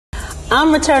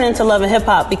I'm returning to Love and Hip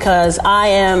Hop because I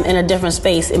am in a different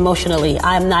space emotionally.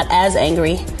 I'm not as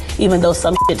angry, even though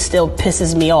some shit still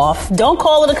pisses me off. Don't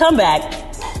call it a comeback,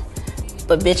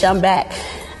 but bitch, I'm back.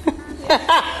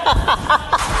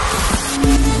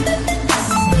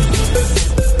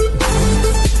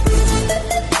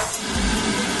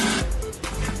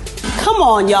 Come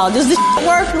on, y'all. Does this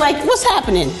work? Like, what's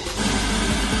happening?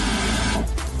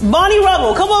 Bonnie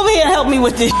Rubble, come over here and help me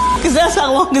with this, because that's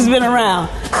how long it's been around.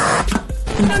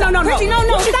 No. Chrissy,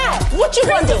 no, stop. What you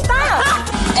gonna do?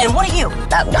 Stop. And what are you?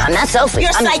 I'm not selfish.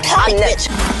 You're psychotic, bitch.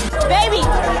 Baby,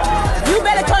 you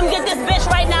better come get this bitch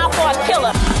right now for a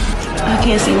killer. I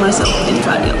can't see myself with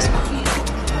anybody else.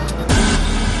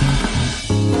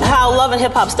 How Love and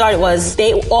Hip Hop started was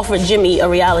they offered Jimmy a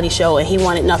reality show and he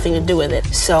wanted nothing to do with it.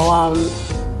 So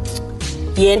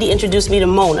Yandy introduced me to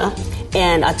Mona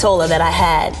and I told her that I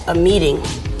had a meeting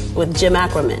with Jim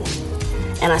Ackerman.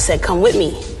 And I said, come with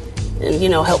me and, you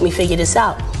know, help me figure this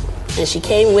out. And she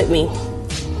came with me.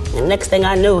 And next thing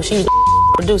I knew, she was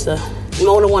the producer.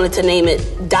 Mona wanted to name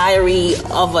it Diary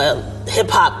of a Hip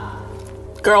Hop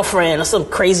Girlfriend or some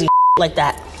crazy like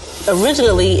that.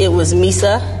 Originally, it was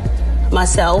Misa,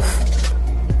 myself,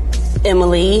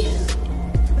 Emily.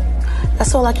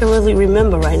 That's all I can really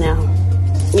remember right now.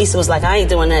 Misa was like, I ain't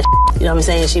doing that. You know what I'm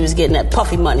saying? She was getting that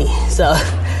puffy money. So,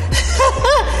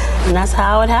 and that's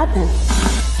how it happened.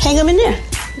 Hang them in there.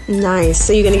 Nice.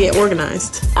 So you're going to get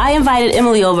organized. I invited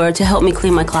Emily over to help me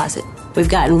clean my closet. We've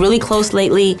gotten really close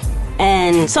lately,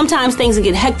 and sometimes things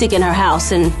get hectic in her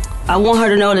house, and I want her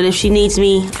to know that if she needs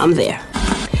me, I'm there.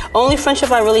 Only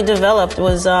friendship I really developed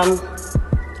was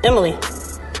Emily.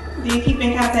 Do you keep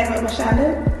in contact with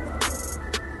Mashonda?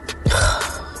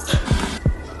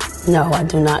 No, I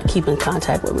do not keep in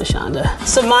contact with Mashonda.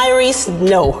 Samaya Reese,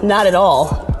 no, not at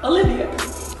all. Olivia?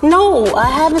 No, I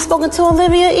haven't spoken to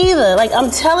Olivia either. Like,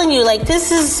 I'm telling you, like,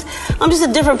 I'm just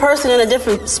a different person in a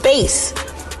different space.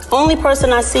 Only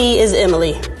person I see is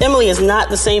Emily. Emily is not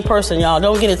the same person, y'all.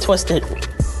 Don't get it twisted.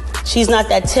 She's not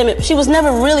that timid. She was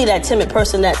never really that timid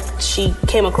person that she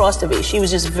came across to be. She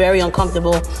was just very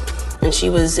uncomfortable, and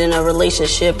she was in a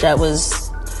relationship that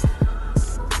was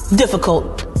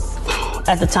difficult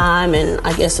at the time, and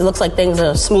I guess it looks like things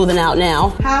are smoothing out now.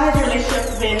 How has your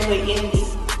relationship been with Yandy?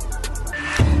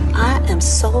 I am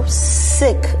so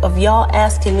sick of y'all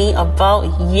asking me about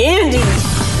Yandy.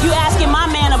 You asking my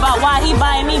man about why he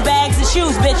buying me bags and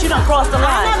shoes, bitch. You done crossed the line.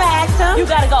 I never asked him. You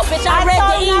gotta go. Bitch, I read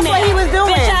the email. That's what he was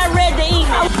doing. Bitch, I read the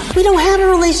email. We don't have a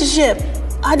relationship.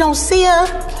 I don't see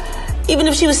her. Even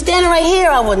if she was standing right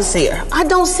here, I wouldn't see her. I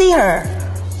don't see her.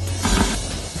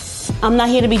 I'm not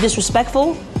here to be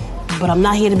disrespectful, but I'm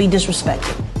not here to be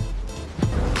disrespected.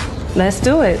 Let's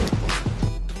do it.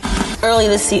 Early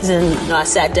this season, I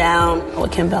sat down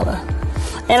with Kim Bella,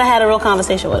 and I had a real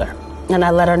conversation with her. And I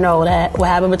let her know that what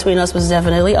happened between us was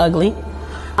definitely ugly.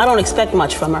 I don't expect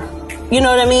much from her. You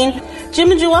know what I mean? Jim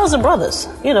and Joel's are brothers.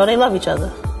 You know, they love each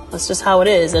other. That's just how it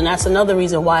is. And that's another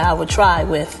reason why I would try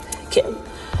with Kim.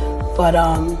 But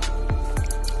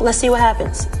let's see what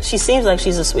happens. She seems like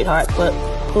she's a sweetheart, but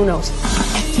who knows?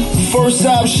 First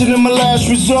option and my last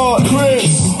resort,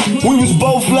 Chris. We was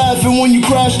both laughing when you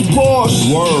crashed the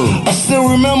Porsche. Word. I still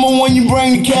remember when you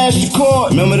bring the cash to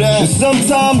court. Remember that? And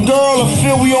sometime, girl, I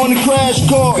feel we on the crash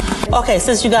course. Okay,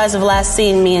 since you guys have last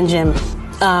seen me and Jim,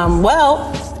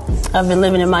 well, I've been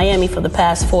living in Miami for the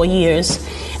past 4 years,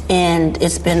 and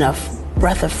it's been a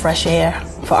breath of fresh air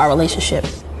for our relationship.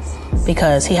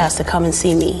 Because he has to come and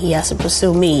see me. He has to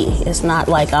pursue me. It's not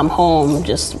like I'm home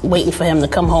just waiting for him to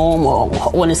come home or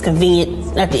when it's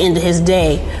convenient at the end of his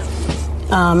day.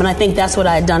 And I think that's what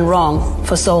I had done wrong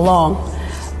for so long.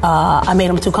 I made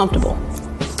him too comfortable.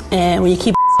 And when you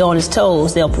keep on his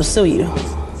toes, they'll pursue you.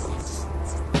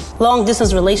 Long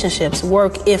distance relationships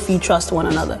work if you trust one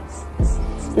another.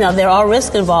 Now, there are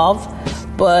risks involved,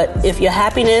 but if your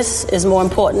happiness is more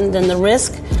important than the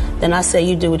risk, then I say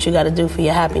you do what you got to do for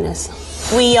your happiness.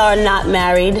 We are not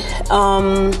married.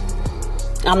 I'm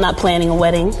not planning a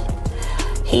wedding.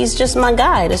 He's just my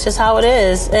guy. That's just how it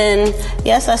is. And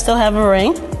yes, I still have a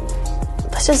ring.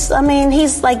 That's just, I mean,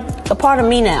 he's like a part of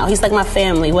me now. He's like my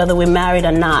family, whether we're married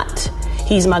or not.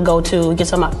 He's my go-to. He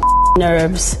gets on my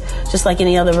nerves, just like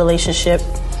any other relationship.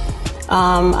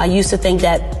 I used to think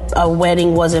that a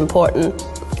wedding was important,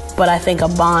 but I think a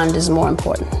bond is more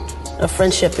important. A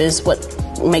friendship is what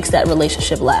makes that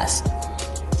relationship last.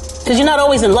 Because you're not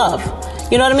always in love.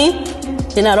 You know what I mean?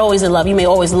 You're not always in love. You may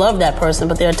always love that person,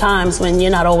 but there are times when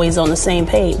you're not always on the same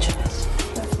page.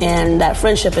 And that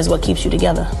friendship is what keeps you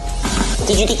together.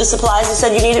 Did you get the supplies you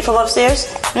said you needed from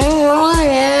upstairs?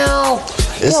 No.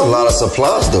 It's a lot of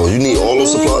supplies, though. You need all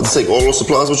those supplies to take all those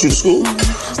supplies with you to school?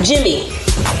 Jimmy,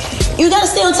 you gotta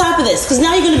stay on top of this, because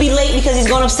now you're gonna be late because he's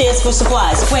going upstairs for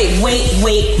supplies. Wait.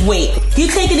 You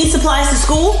taking these supplies to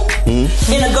school?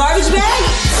 In a garbage bag?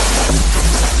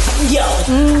 Yo,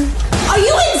 are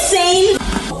you insane?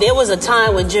 There was a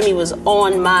time when Jimmy was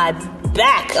on my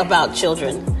back about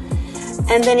children.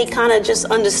 And then he kind of just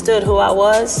understood who I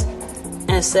was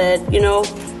and said, you know,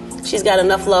 she's got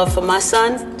enough love for my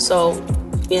son, so,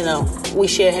 you know, we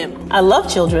share him. I love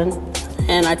children,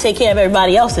 and I take care of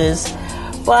everybody else's,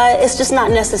 but it's just not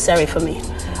necessary for me.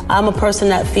 I'm a person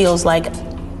that feels like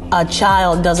a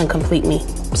child doesn't complete me,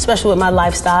 especially with my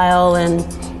lifestyle, and,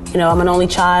 you know, I'm an only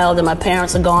child, and my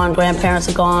parents are gone, grandparents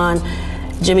are gone,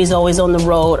 Jimmy's always on the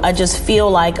road. I just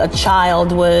feel like a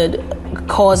child would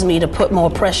cause me to put more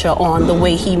pressure on the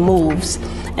way he moves,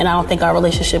 and I don't think our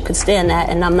relationship could stand that,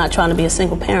 and I'm not trying to be a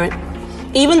single parent.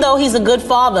 Even though he's a good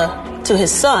father to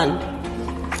his son,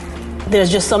 there's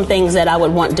just some things that I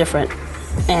would want different,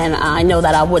 and I know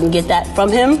that I wouldn't get that from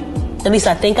him. At least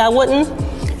I think I wouldn't.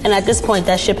 And at this point,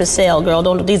 that ship has sailed, girl.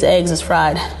 These eggs is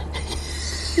fried.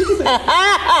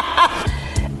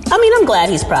 I mean, I'm glad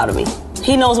he's proud of me.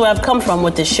 He knows where I've come from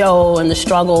with the show and the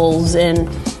struggles and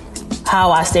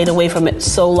how I stayed away from it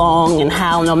so long, and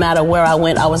how no matter where I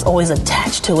went, I was always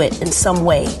attached to it in some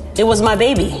way. It was my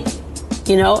baby,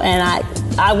 you know, and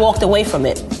I walked away from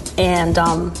it, and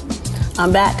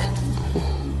I'm back.